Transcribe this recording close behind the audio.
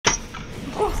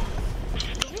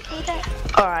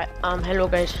Alright, hello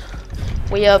guys.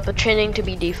 We are pretending to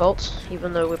be defaults,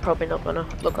 even though we're probably not gonna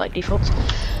look like defaults.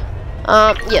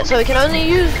 Yeah, so we can only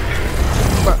use...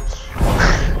 Bro.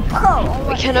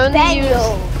 We can only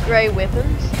use grey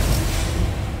weapons.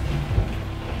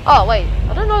 Oh wait,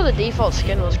 I don't know the default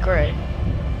skin was grey.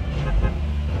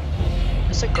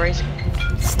 It's a grey skin.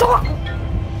 Stop!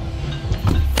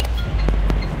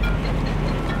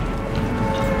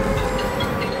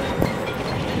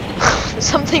 There's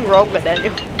something wrong with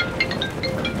Daniel.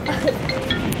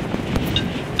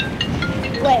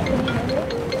 Wait,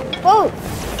 oh!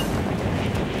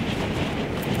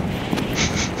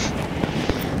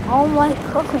 Oh my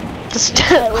god. Just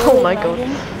oh my god.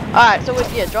 Alright, so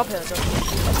yeah, drop here, drop here.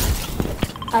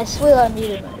 I swear I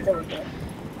muted it. There we go.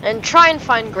 And try and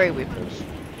find grey weapons.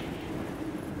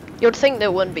 You'd think they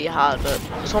wouldn't be hard, but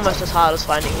it's almost as hard as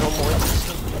finding normal weapons.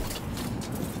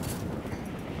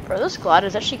 Bro, this glider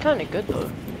is actually kind of good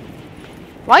though.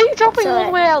 Why are you dropping all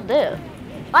the way out there?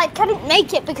 I couldn't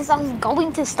make it because I was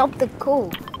going to stop the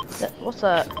call. What's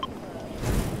that?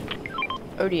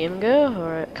 ODM girl?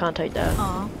 Alright, can't take that.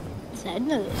 Aw,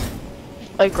 sadness.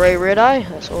 A grey red eye?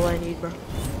 That's all I need, bro.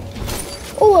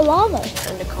 Oh, a llama.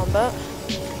 And the combat.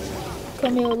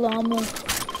 Come here, llama.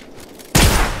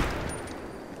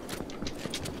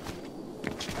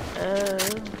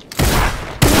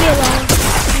 Give me a llama.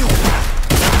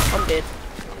 I'm dead.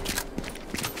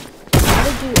 How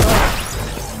did you,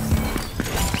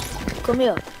 come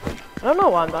here. I don't know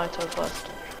why I'm dying so fast.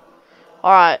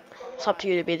 Alright, it's up to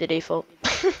you to be the default.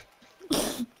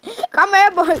 Come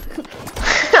here, boy.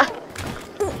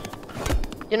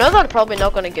 You know they're probably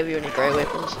not going to give you any grey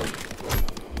weapons.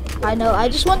 I know, I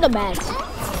just want the max.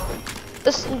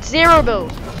 This 0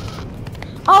 bills.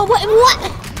 Oh, what?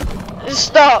 Just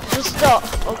stop, just stop.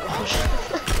 Oh gosh.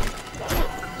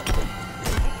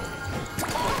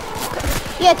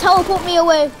 Yeah, teleport me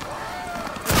away.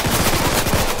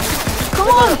 Come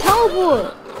on,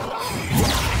 teleport.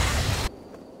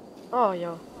 Oh,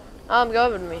 yo. Go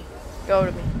over to me. Go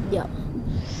over to me. Yeah.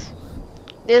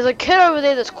 There's a kid over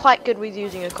there that's quite good with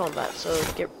using a combat, so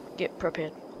get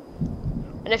prepared.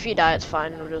 And if you die, it's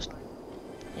fine. We'll just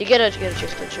get a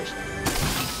chest,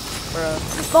 Bro.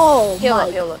 Oh heal my.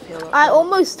 Up, heal up, heal up. I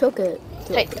almost took it.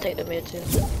 Take the mid too.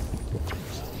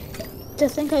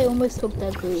 Just think I almost took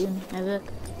that green. Ever.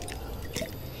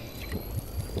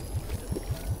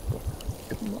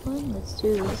 Come on, let's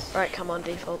do this. Right, come on,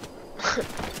 default.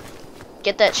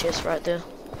 Get that chest right there.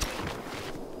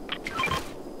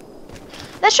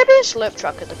 There should be a slurp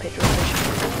truck at the petrol station.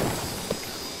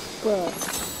 Bro.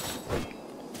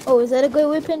 Oh, is that a good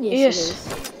weapon? Yes, it is.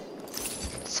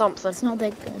 Something. It's not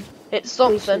that good. It's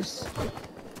something.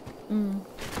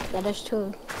 That is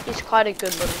true. He's quite a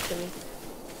good little Timmy.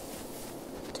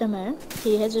 Timmy?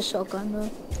 He has a shotgun though.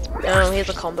 No, he has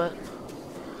a combat.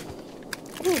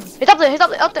 He's up there,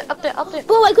 up there.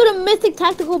 Bro, I got a mythic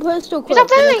tactical pistol. He's up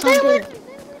there,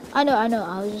 I know,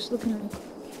 I was just looking at him.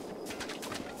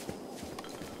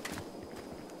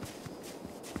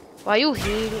 Why are you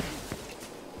healing?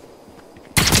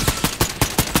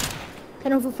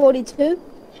 Hit him for 42.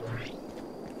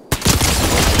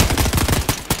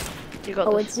 You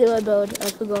got this. It's 0 build, I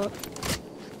forgot.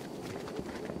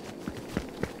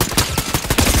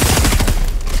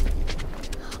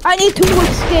 I need to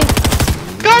escape.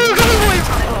 Go!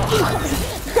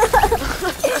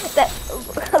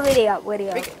 Ready up.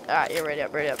 Alright, you're ready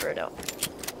up.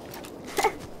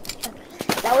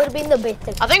 That would have been the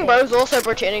best. I think bro's also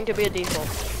pretending to be a default.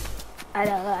 I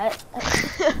know that.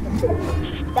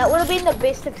 That would have been the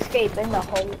best escape in the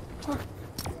whole.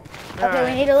 Okay,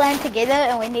 we need to land together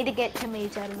and we need to get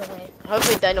Timmy's out of the way.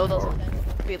 Hopefully Daniel doesn't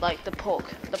be like the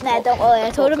pork. Nah, don't worry,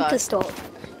 I told him to stop.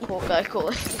 Pork guy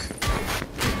calling.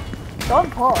 John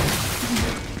Pork.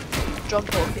 John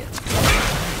Pork, yeah.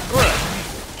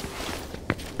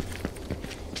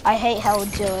 I hate how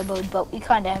it's 0 mode, but we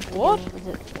kind of have to deal with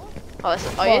it. Oh,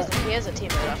 he has a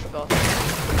teammate, I forgot.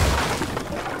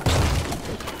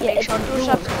 Yeah, make sure to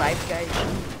subscribe, guys.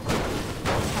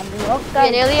 Yeah,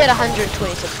 nearly at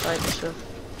 120 subscribers, so.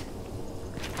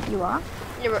 You are?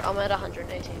 Yeah, I'm at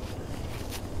 118.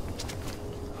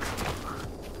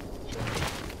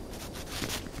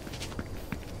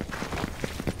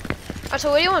 Alright, so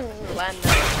where do you want to land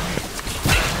now?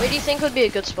 Where do you think would be a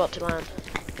good spot to land?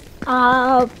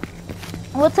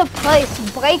 What's a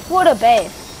place? Breakwater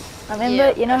Base. Remember,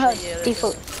 yeah, you know actually, how yeah,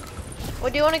 default. Or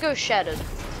do you want to go Shattered?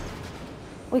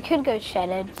 We could go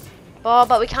Shattered. Oh,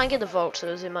 but we can't get the vault, so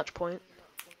is there much point?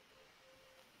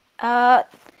 Yeah,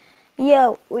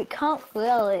 we can't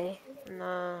really.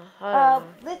 No, I don't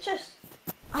know. Let's just.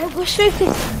 I wish we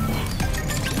could.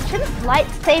 shouldn't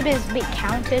lightsabers be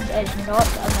counted as not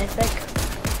a mythic?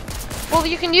 Well,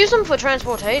 you can use them for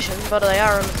transportation, but they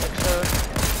are a mythic, so...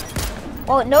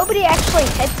 Well, nobody actually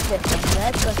hits with them,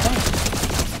 that's the thing.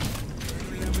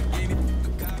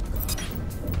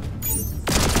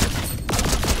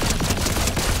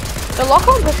 The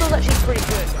lock-on pistol is actually pretty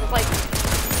good. Like,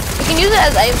 you can use it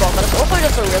as aimbot, but it's also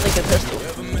just a really good pistol.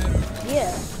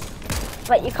 Yeah.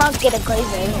 But you can't get a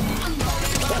crazy aim.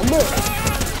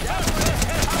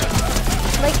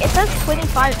 Like, it says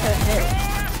 25 per hit.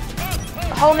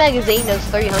 The whole magazine is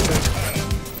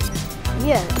 300.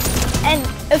 Yeah. And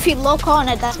if you lock on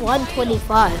it, that's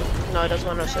 125. No, that's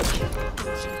 106.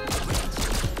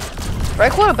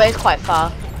 Breakwater Bay is quite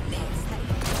far.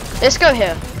 Let's go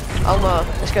here.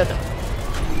 Let's go there.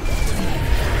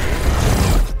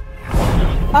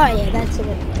 Oh yeah, that's a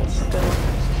good place.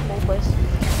 Small place.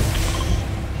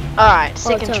 Alright,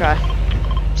 second try.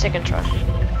 Second try.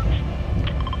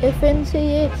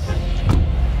 FNCS.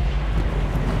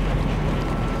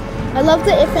 I love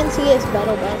the FNCS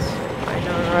battle bus. I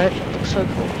know, right? It looks so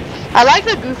cool. I like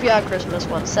the goofy eye Christmas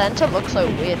one. Santa looks so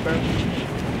weird, bro.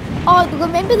 Oh,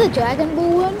 remember the Dragon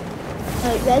Ball one?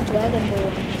 Like, that Dragon Ball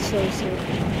one is so sick.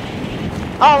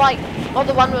 Oh,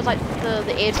 the one was like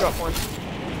the airdrop one.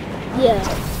 Yeah.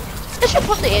 They should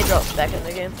put the airdrops back in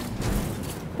the game.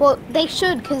 Well, they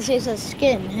should, because there's a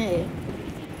skin, hey.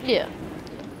 Yeah.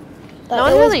 Like, No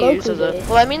one there was really Goku uses there. it.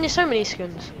 Well, I mean, there's so many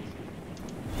skins.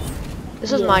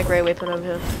 This is my grey weapon over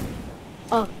here.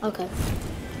 Oh, okay.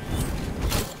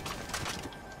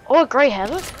 Oh, a grey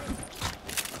havoc?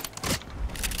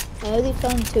 I only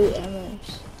found 2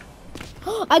 ammos.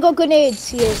 I got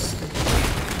grenades, yes.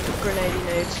 Grenade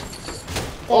nades.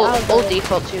 They All are good.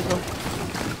 defaults use them.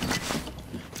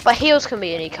 But heals can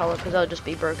be any color because they'll just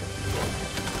be broken.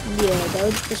 Yeah, that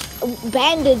was just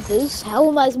bandages. How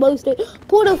am I supposed to?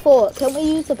 Porta fort. Can we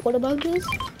use the porta bunkers?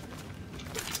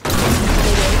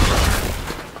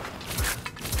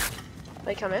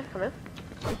 Wait, come here, come here.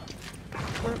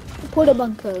 Porta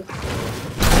bunker.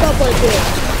 Stop right there.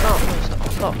 Oh,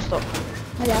 no, stop.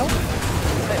 Hello?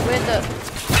 Wait, where'd the...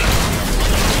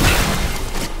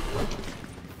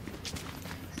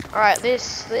 Alright,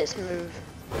 let's move.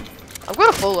 I've got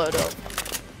a full load up.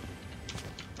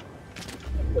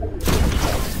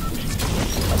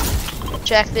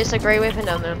 Check, there's a grey weapon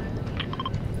down there.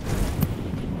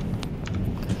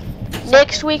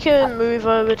 Next we can move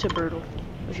over to Brutal,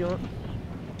 if you want.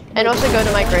 And also go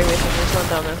to my grey weapon, there's one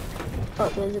down there. Oh,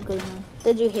 there's a good one.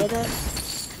 Did you hear that?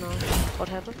 No, what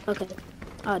happened? Okay.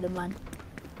 Oh, never mind.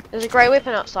 There's a grey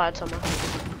weapon outside somewhere.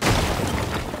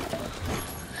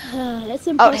 That's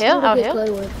impossible here? to Out get here? grey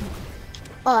weapon.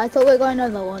 Oh, I thought we were going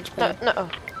on the launch pad. No.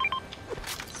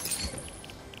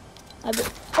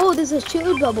 Oh, there's a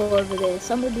shield bubble over there.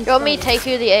 Somebody. You want me to take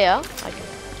you to the AR? I can.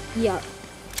 Yeah.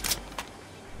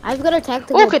 I've got a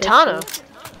tactical. Oh, katana. pistol.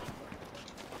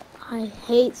 I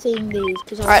hate seeing these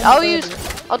because. Alright,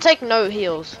 I'll take no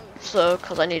heals, so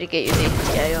because I need to get you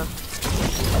the AR.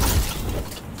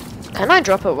 Can I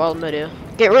drop it while midair?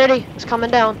 Get ready, it's coming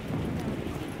down.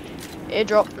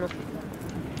 Airdrop. No.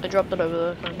 I dropped it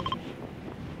over there.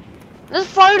 It's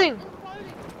floating.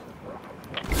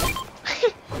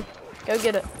 Go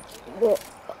get it. Well,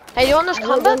 Hey, you want this I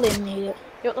don't combat? really need it.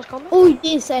 You want this combat? Oh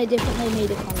yes, I definitely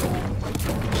need a combat.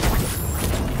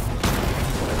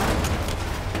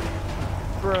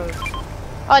 Bro.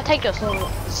 Oh, take this.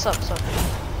 Sup.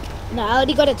 No, I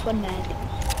already got a twin mag.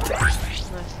 Nice.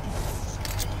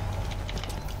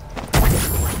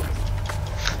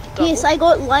 Yes, I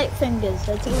got light fingers.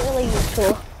 That's really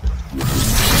useful.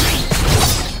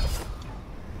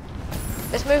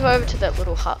 Let's move over to that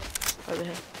little hut over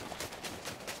here.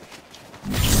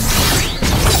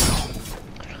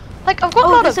 Like, I've got a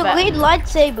lot of there's a red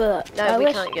lightsaber. No,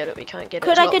 we can't get it. We can't get it.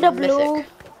 Could I get a blue?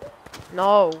 Mythic.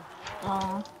 No.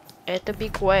 Oh. It had to be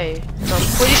Gwei. So I'm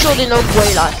pretty sure there's no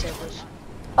Gwei lightsabers.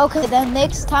 Okay, then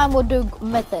next time we'll do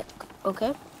mythic.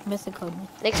 Okay? Mythic only.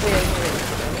 Next video.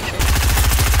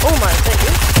 Oh my, is that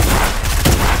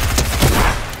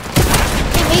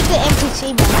We need the NPC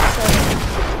man, so.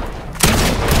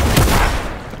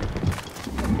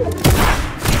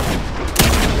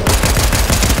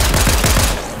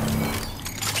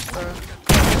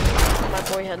 My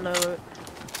boy had no loot.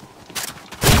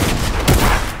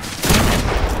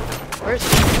 Where is he?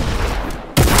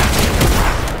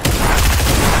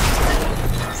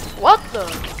 What the?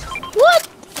 What?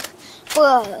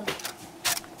 Bruh.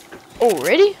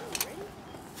 Already?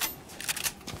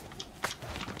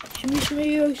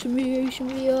 Shimmy.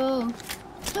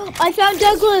 I found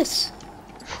Douglas.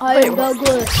 I am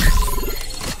Douglas.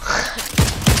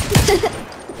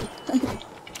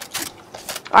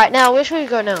 Alright, now where should we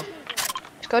go now?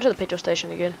 Let's go to the petrol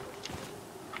station again.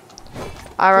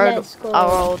 Our old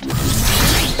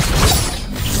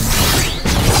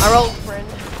friend.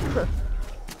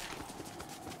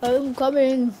 I'm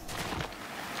coming.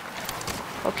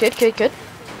 Oh, kid. Wait,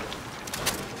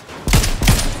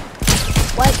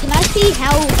 can I see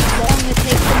how long it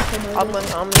takes them to move? I'm in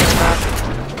the back.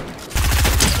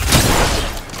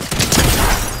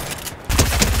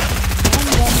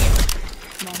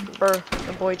 Bro,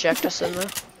 the boy jacked us in there.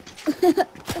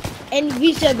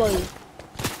 Invisible.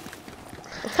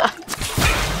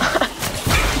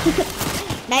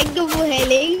 Mango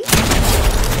healing.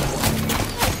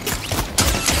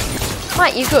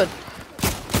 Mate, you good?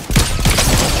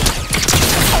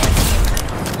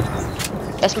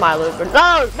 That's my loot, but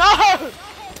no!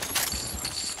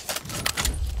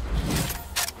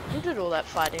 You did all that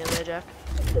fighting in there, Jack.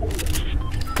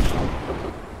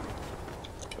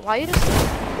 Why you just...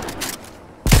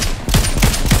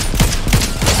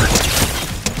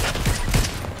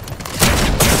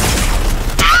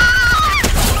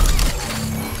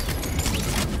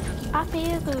 I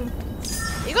feel good.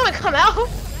 You gonna come out?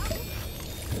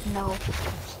 No.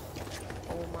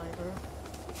 Oh my god.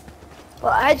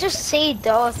 Well, I just see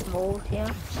Darth Maul here.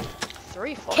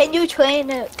 3 followers. Can you train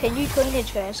a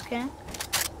trash can?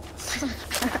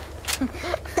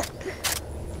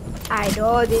 I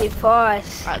know the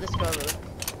force. Alright, let's go over there.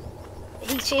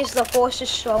 He says the force is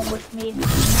strong with me.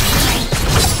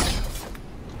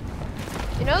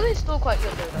 You know they still quite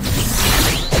good loot.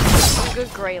 Some good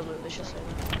grey loot, let's just say that.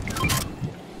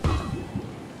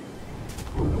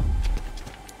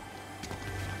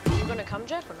 You gonna come,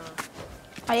 Jack, or no?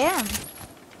 I am.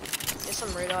 Get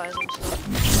some red eyes and stuff.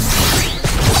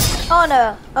 Oh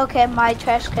no. Okay, my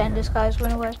trash can disguise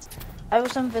went away. I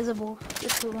was invisible for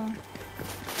too long.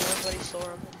 Nobody saw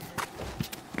him.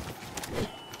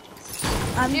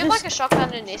 I'm Do you have like a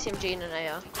shotgun, an SMG, and an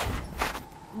AR?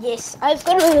 Yes, I've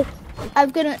got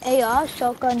an AR,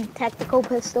 shotgun, tactical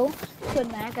pistol, good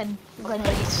mag, and But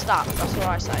he's stuck, that's what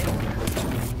I say.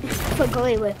 for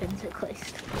gray weapons at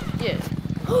least. Yeah.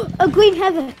 A green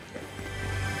heaven.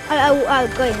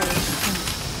 Green heaven.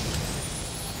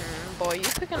 Boy, you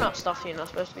picking up stuff you're not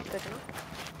supposed to be picking up.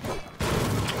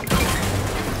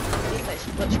 I need to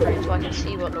split screen so I can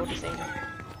see what naughty thing.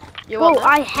 You want that?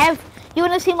 I have. You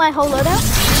wanna see my whole loadout?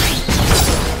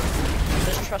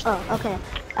 Just trust me. Oh, okay.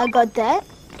 I got that.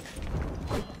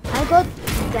 I got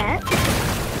that.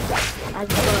 I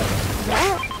got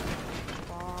that.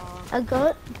 I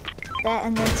got that,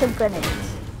 and then some grenades.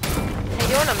 Hey,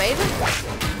 you want a Maven?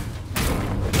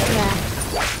 Yeah.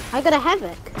 I got a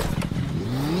Havoc.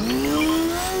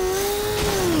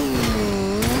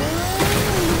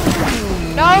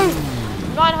 No!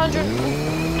 900!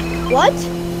 What?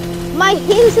 My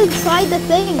head's inside the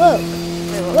thing. Look.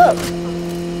 Wait, Look.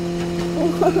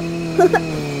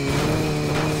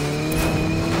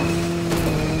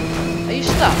 Are you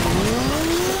stuck?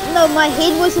 No, my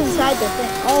head was inside the thing.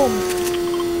 Oh,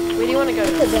 Where do you want to go?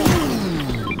 look at that.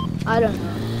 I don't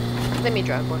know. Let me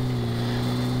drive one.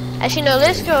 Actually, no,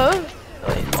 let's go.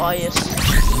 Oh, yes.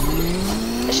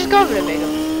 Let's just go over to Mega.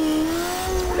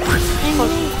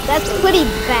 That's pretty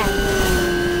bad.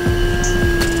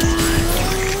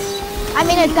 I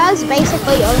mean, it does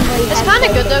basically only. It's kind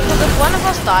of good though, because if one of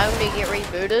us die and we get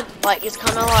rebooted, like it's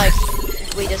kind of like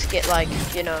we just get like,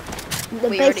 you know, The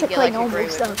we already basically get like a normal grey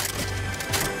weapon.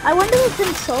 stuff. I wonder if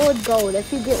in solid gold,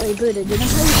 if you get rebooted, you know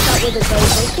how you start with a gold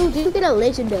pistol? Do you get a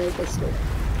legendary pistol?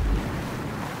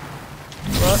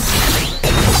 What?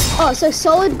 Oh, so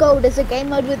solid gold is a game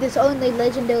mode with its only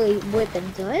legendary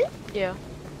weapons, right? Yeah.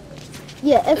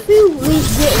 Yeah, if you get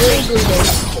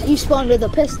rebooted, you spawn with a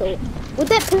pistol. Would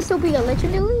that pistol be a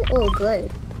legendary or a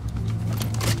glade?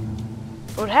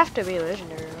 It would have to be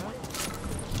legendary, right?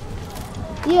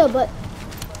 Yeah, but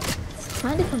it's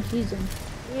kind of confusing.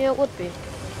 Yeah, it would be.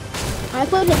 I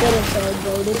played a bit of solid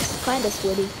gold. It's kind of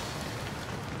sweaty.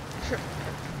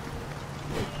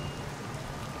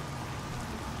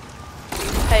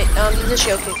 Hey, there's a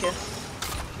shield kick here.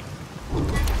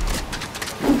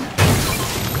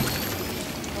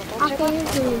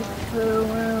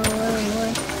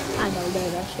 I know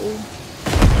that actually.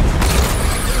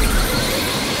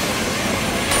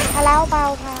 Hello,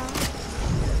 Bao Thao.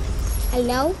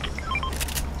 Hello?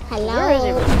 Hello? Where is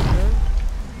everyone?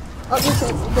 Oh, this is Is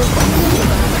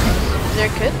there a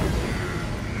kid?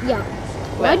 yeah.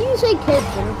 Why Where? do you say kid,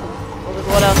 Jennifer?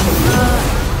 What else?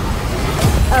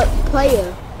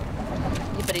 Player.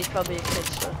 Yeah, but he's probably a kid,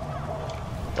 so.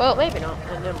 Well, maybe not.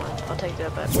 Never mind. I'll take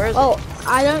that back. Where is Oh,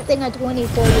 I don't think a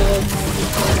 24-year-old man would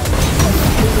play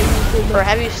that. Or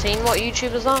have you seen what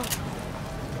YouTubers are?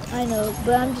 I know,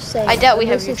 but I'm just saying. I doubt we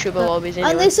have unless this YouTuber guy- lobbies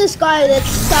anyway. Unless this guy that's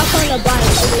stuck on a bike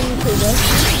is a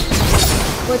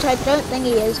YouTuber. Which I don't think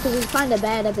he is, because he's kind of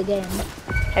bad at the game.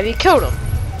 Have you killed him?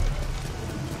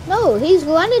 No, he's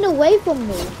running away from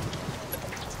me.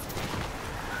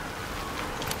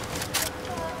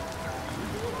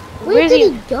 Where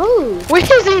did he go? Where is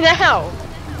he now?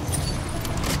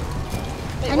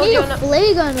 Wait, I need a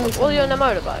flare gun or something. Well, you're on a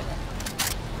motorbike.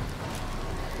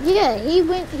 Yeah, he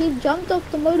jumped off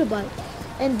the motorbike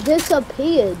and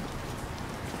disappeared.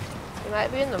 He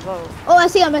might be in the boat. Oh, I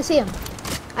see him.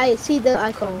 I see the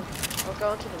icon. I'll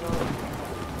go into the boat.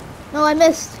 No, I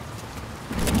missed.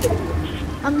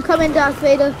 I'm coming, Darth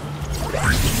Vader.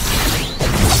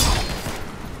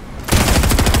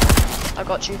 I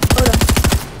got you. Hold on.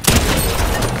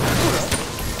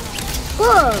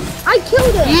 Whoa, I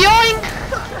killed him. Yoink!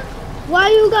 Why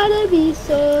you gotta be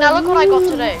so Now look what I got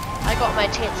rude? today. I got my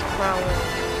 10th crown.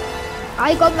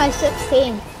 I got my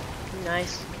 16th.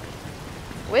 Nice.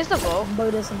 Where's the boat?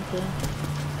 Boat isn't here.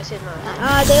 I said no.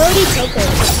 They already took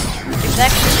it.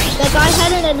 Exactly. The guy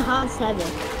had an enhanced heaven.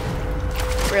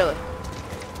 Really?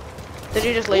 Did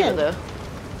you just leave Yeah. it there?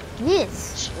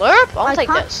 Yes. Slurp? I'll I take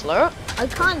can't- that slurp. I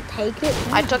can't take it.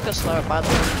 I took a slurp, by the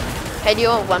way. Hey, do you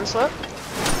want one slurp?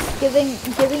 Giving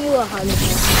you a heart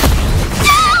attack.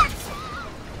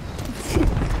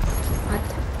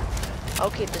 I'll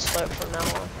keep the slurp from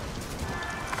now on.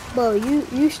 Bro, you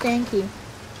stanky.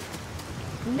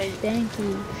 You Hey.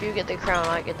 stanky. If you get the crown,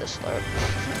 I get the slurp.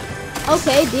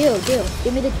 Okay, deal.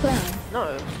 Give me the crown.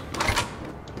 No.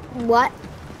 What?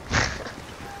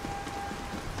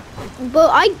 But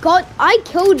I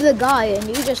killed the guy and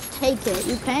you just take it.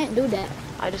 You can't do that.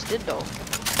 I just did though.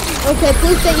 Okay,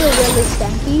 please say you're really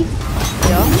stanky.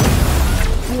 Yeah?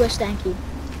 You were stanky.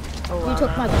 Oh, wow. You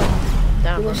took my crown.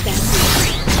 Damn. You were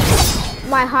stanky.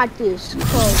 My heart is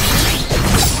cold.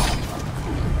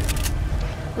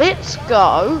 Let's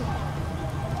go.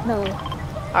 No.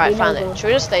 Alright, We fine know then. though. Should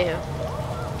we just stay here?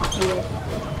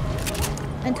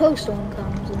 Yeah. Until storm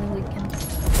comes and then we can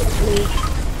leave.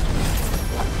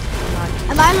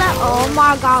 And I let, oh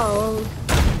my god.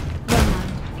 Never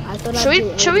mind. I thought I'd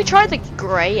do Should we it. try the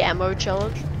grey ammo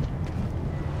challenge?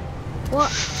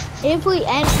 What? Every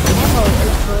ammo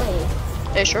is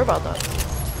gray. Yeah, sure about that.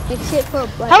 Except for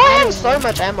like, How do I have don't so know.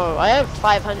 much ammo? I have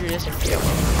 500 SMG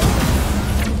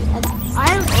ammo. And I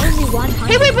have only 100.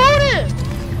 Hey, we bought it!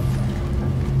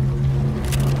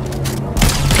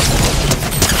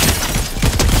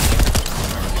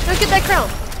 Go get that crown.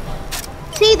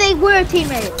 See, they were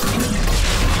teammates.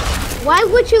 Why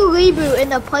would you reboot in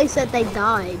the place that they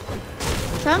died?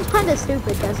 Sounds kind of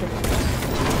stupid, doesn't it?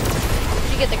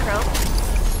 Did you get the crown?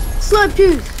 Slurp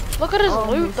juice. Look at his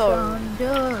loot though.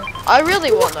 I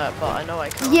really want that, but I know I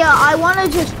can't. Yeah, I want to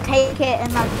just take it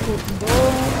and like boom.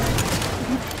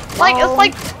 Like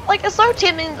it's it's so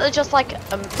tempting to just like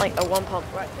a one pump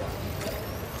right there.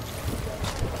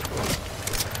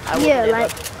 I would Yeah,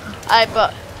 never.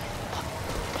 But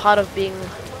part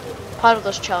of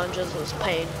this challenge is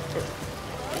pain.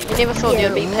 You never thought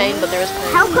there'd be pain, but there is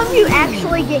pain. How come you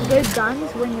actually get good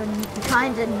guns when you're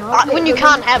kind of not? When you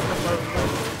can't have them.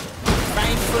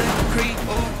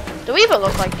 Do we even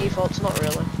look like defaults? Not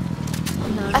really.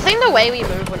 No. I think the way we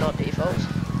move, we're not defaults.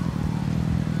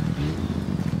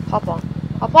 Hop on.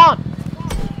 Hop on!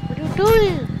 What are you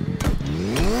doing?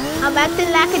 I'm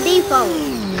acting like a default.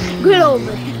 Get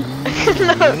over it.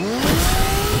 No.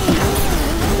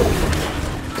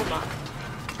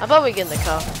 How about we get in the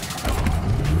car?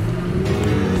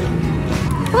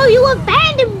 Oh, you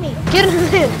abandoned me. Get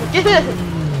in! Get in!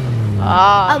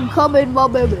 Ah, I'm coming, my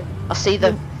baby. I see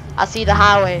the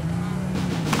highway.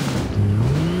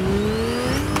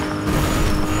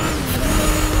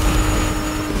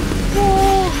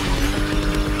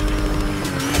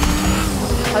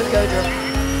 How's go, Drew?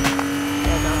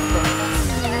 Yeah, no,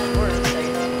 we're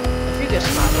insane. If you get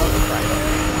smart, we'll be right.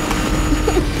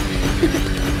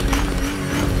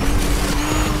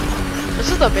 This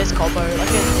is the best combo, like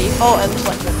it's default and it's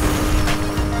like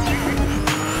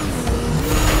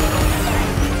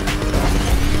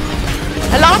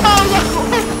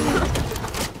hello!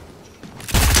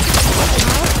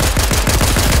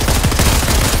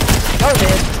 Oh,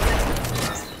 dude.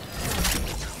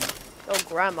 Oh,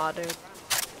 grandma, dude.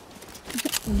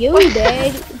 You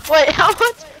did. Wait, how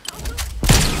much?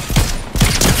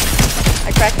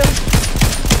 I cracked him.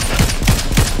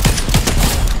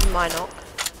 My knock.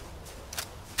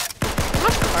 How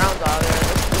much crowns are there in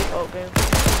this default game?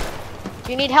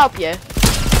 Do you need help, yeah?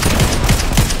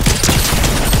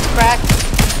 Crack.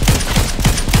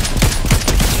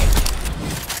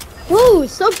 Whoa,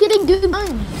 stop getting good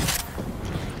guns.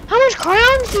 How much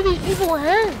crowns do these people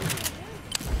have?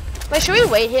 Wait, should we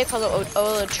wait here because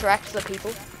it'll attract the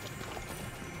people?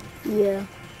 Yeah.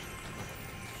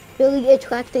 Really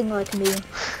attracting like me.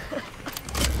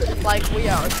 Like we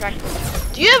are attracting.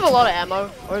 Do you have a lot of ammo,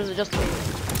 or is it just me?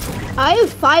 I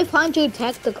have 500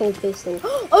 tactical pistol.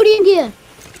 Oh, the Indian.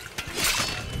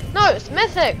 No, it's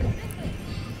mythic.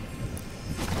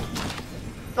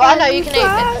 Well, no, you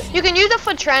can use it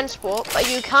for transport, but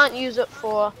you can't use it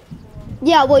for.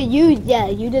 Yeah, well, you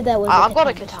did that with. I've got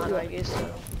a katana, I guess.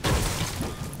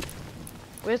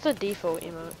 Where's the default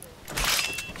emote?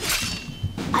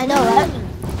 I know that.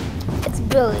 It's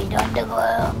buried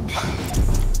underground.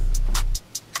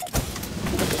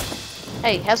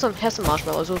 Hey, have some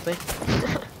marshmallows with me.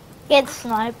 Get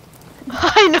sniped.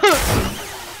 I know.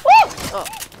 Woo! Oh.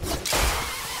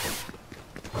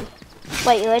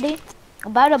 Wait, you ready?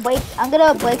 I'm gonna break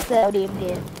the ODM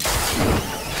here.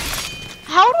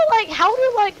 How do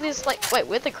this wait,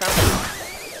 where'd the crown?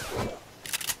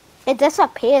 It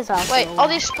disappears after. Wait, are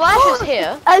there splashes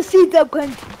here? I see the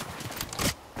gun.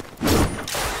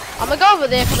 I'm gonna go over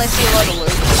there because I see a lot of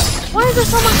loot. Why is there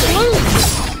so much loot?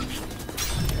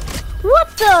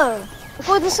 What the?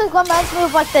 Well, this is reminds me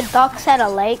of like the ducks at a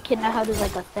lake. You know how there's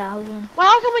like 1,000. Well,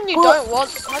 how come when you don't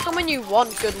want? How come when you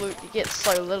want good loot, you get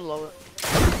so little of it?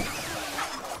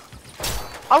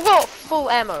 I've got full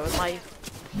ammo in my.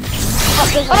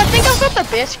 But I think I've got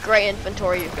the best grey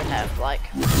inventory you could have. Like.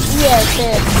 Yeah, it's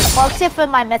it. Well, except for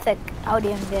my mythic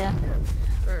Audium there.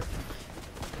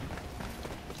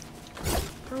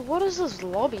 Bro, what is this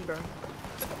lobby, bro?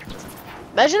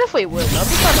 Imagine if we would. That'd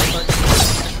be kind of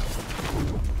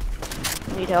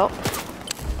fun. Need help?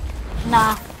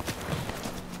 Nah.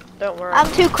 Don't worry.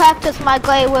 I'm too cracked with my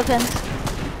grey weapons.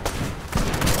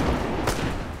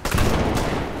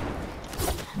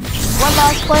 One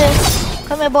last player.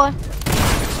 Come here, boy.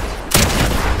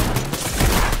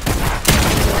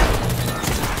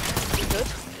 Good.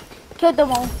 Killed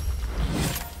them all.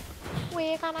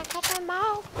 We're gonna cut them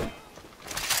out.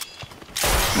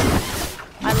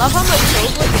 I love how much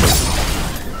kills we get.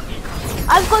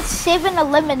 I've got 7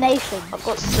 eliminations. I've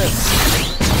got 6.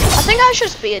 I think I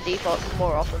should be a default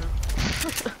more often.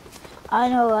 I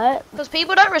know, right? Because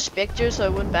people don't respect you,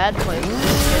 so when bad players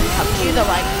come to you, they're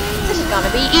like, this is gonna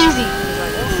be easy.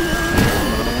 Like, oh.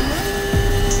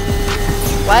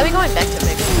 Why are we going back to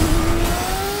Mega?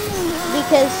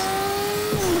 Because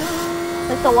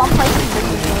like the one place in the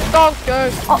Don't go.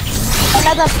 Oh,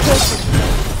 another person.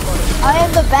 I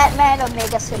am the Batman of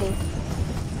Mega City.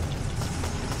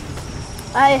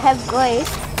 I have grace.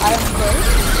 I am grace.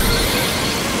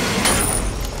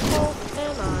 Oh,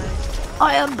 am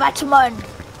I am Batman.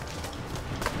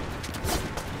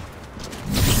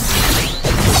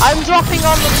 I'm dropping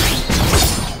on the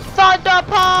Thunder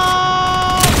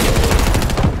Pump!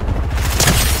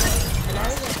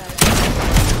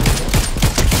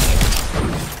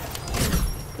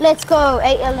 Let's go.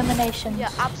 8 eliminations. Yeah,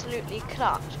 absolutely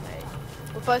clutch, mate.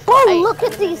 We're both Oh, got 8 look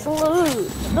at these loot.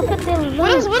 Look at their loot.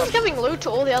 What is giving loot to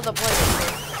all the other players?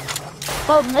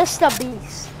 Oh, Mr.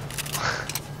 Beast.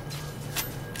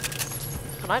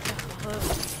 Can I?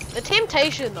 The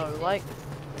temptation though, like.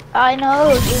 I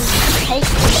know, just take it.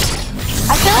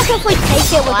 I feel like if we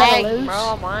take it, we're gonna lose.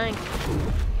 Bro, mine.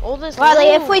 All this Riley,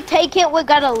 loot. if we take it, we're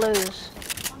gonna lose.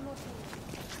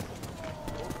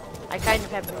 I kind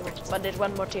of have one, but there's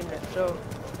one more team left, so.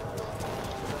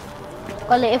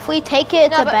 Well, if we take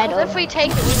it, it's a bad omen. If we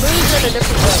take it, we lose in a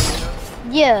different way, you know?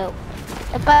 Yeah,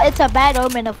 but it's a bad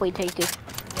omen if we take it.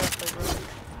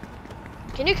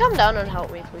 Can you come down and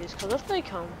help me, please? Because if they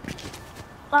come...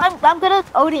 I'm gonna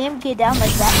ODM get down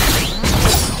like that.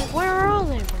 Where are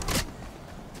they, bro?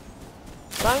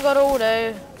 I got all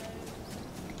day.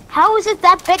 How is it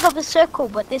that big of a circle,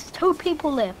 but there's 2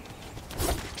 people left?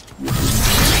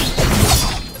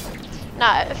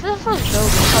 Nah, if this was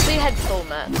built, we probably had full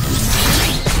mats.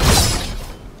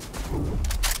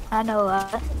 I know,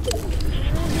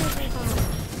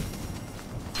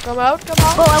 Come out, come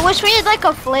out. Oh, I wish we had like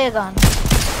a flare gun.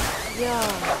 Yeah.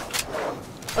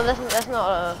 Well,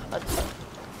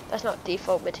 that's not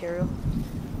default material.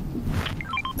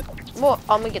 Well,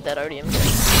 I'm gonna get that ODM.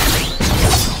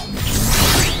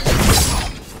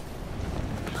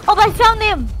 Oh, I found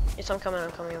him! Yes, I'm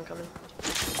coming.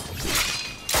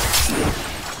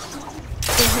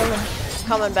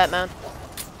 Coming, Batman.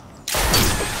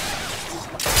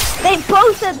 They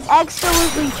both are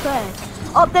absolutely trash.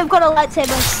 Oh, they've got a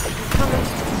lightsaber. Coming.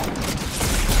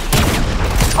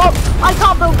 Oh, I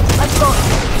can't move. Let's go.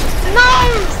 No!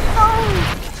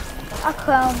 Our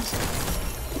crowns.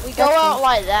 We go out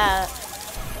like that.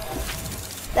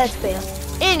 That's fair.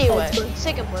 Anyway,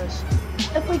 second place.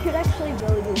 If we could actually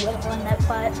really do well on that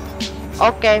fight.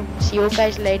 Okay, see you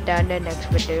guys later in the next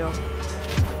video.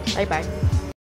 Bye bye.